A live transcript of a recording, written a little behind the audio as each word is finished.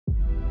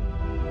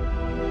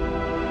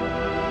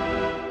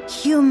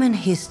Human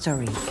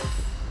history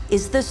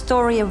is the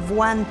story of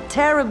one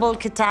terrible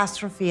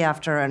catastrophe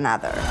after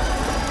another.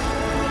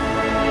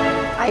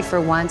 I, for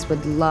once,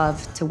 would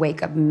love to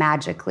wake up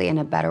magically in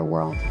a better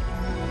world.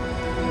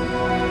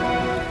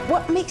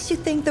 What makes you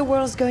think the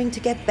world's going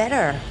to get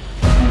better?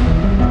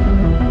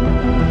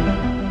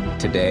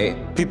 Today,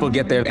 people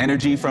get their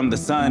energy from the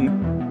sun.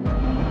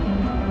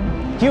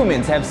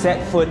 Humans have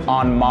set foot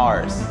on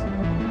Mars.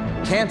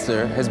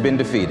 Cancer has been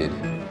defeated.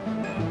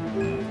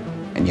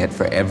 And yet,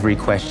 for every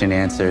question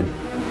answered,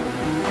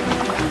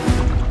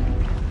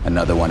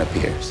 another one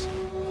appears.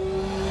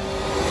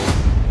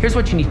 Here's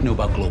what you need to know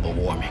about global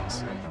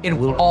warmings. It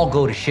will all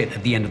go to shit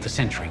at the end of the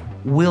century.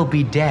 We'll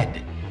be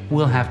dead.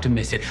 We'll have to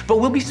miss it. But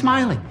we'll be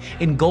smiling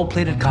in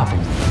gold-plated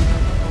coffins.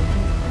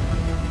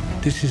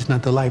 This is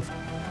not the life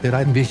that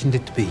I envisioned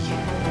it to be.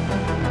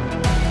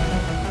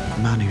 A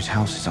man whose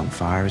house is on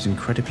fire is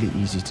incredibly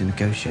easy to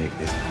negotiate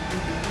with.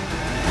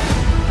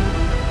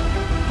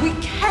 We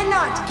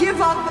cannot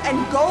give up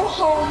and go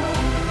home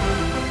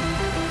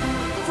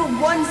for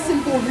one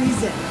simple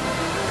reason.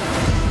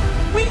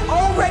 We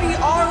already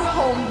are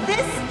home.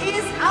 This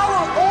is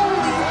our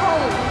only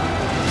home.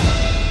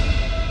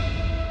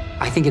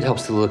 I think it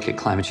helps to look at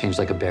climate change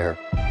like a bear.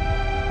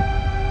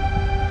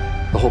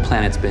 The whole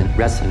planet's been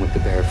wrestling with the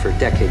bear for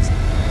decades.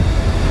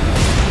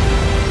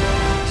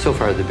 So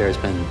far, the bear's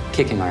been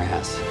kicking our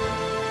ass.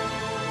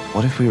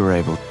 What if we were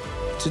able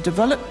to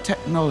develop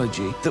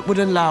technology that would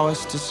allow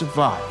us to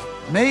survive,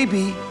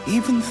 maybe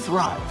even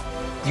thrive?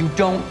 You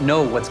don't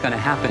know what's going to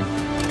happen.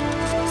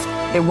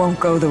 It won't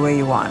go the way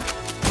you want.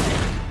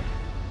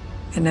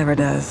 It never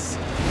does.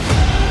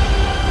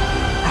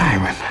 I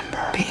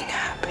remember being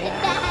happy.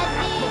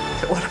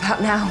 But what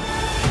about now?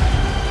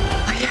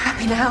 Are you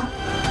happy now?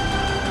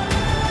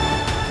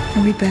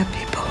 Are we bad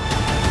people?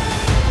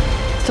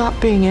 Stop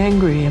being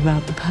angry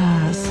about the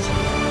past.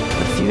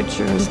 The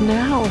future is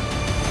now.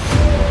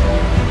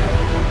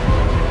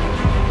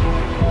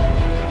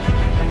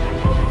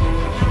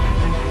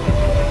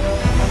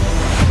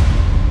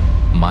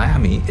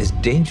 Miami is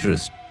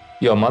dangerous.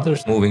 Your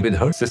mother's moving with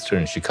her sister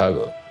in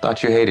Chicago.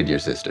 Thought you hated your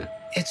sister.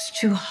 It's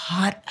too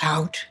hot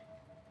out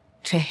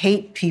to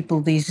hate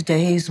people these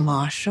days,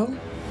 Marshall.